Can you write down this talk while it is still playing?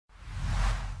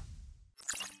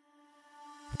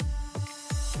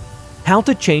How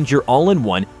to change your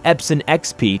all-in-one Epson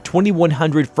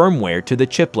XP-2100 firmware to the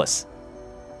Chipless.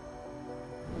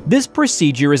 This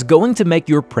procedure is going to make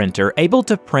your printer able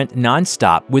to print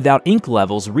non-stop without ink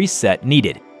levels reset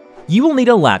needed. You will need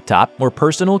a laptop or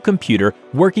personal computer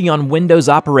working on Windows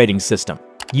operating system,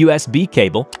 USB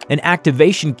cable, an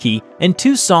activation key, and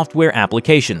 2 software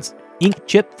applications,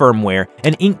 INKCHIP firmware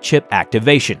and INKCHIP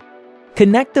activation.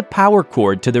 Connect the power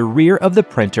cord to the rear of the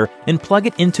printer and plug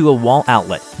it into a wall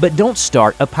outlet, but don't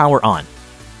start a power on.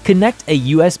 Connect a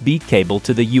USB cable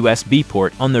to the USB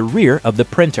port on the rear of the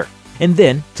printer, and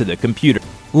then to the computer.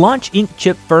 Launch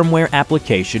INKCHIP firmware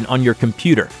application on your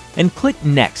computer and click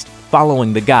Next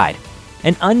following the guide.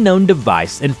 An unknown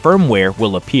device and firmware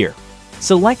will appear.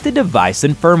 Select the device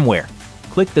and firmware.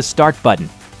 Click the Start button.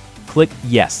 Click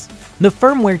Yes. The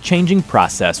firmware changing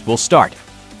process will start.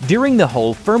 During the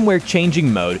whole firmware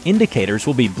changing mode, indicators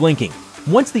will be blinking.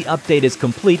 Once the update is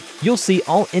complete, you'll see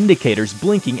all indicators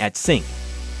blinking at sync.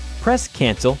 Press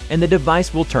Cancel and the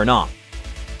device will turn off.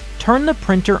 Turn the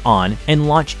printer on and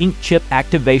launch INKCHIP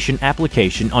activation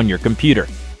application on your computer.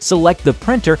 Select the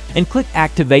printer and click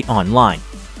Activate Online.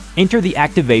 Enter the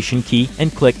activation key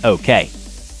and click OK.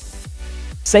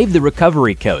 Save the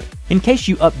recovery code in case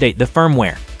you update the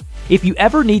firmware. If you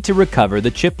ever need to recover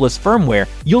the Chipless firmware,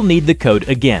 you'll need the code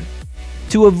again.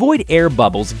 To avoid air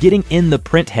bubbles getting in the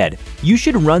printhead, you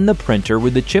should run the printer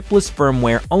with the Chipless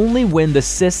firmware only when the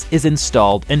CISS is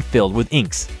installed and filled with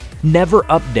inks. Never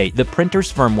update the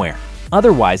printer's firmware.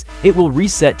 Otherwise, it will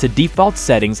reset to default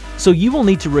settings, so you will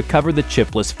need to recover the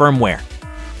Chipless firmware.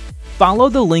 Follow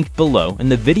the link below in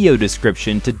the video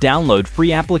description to download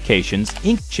free applications,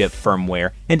 INKCHIP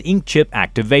firmware, and INKCHIP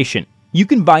activation. You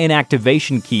can buy an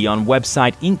activation key on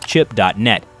website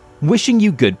inkchip.net. Wishing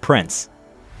you good prints.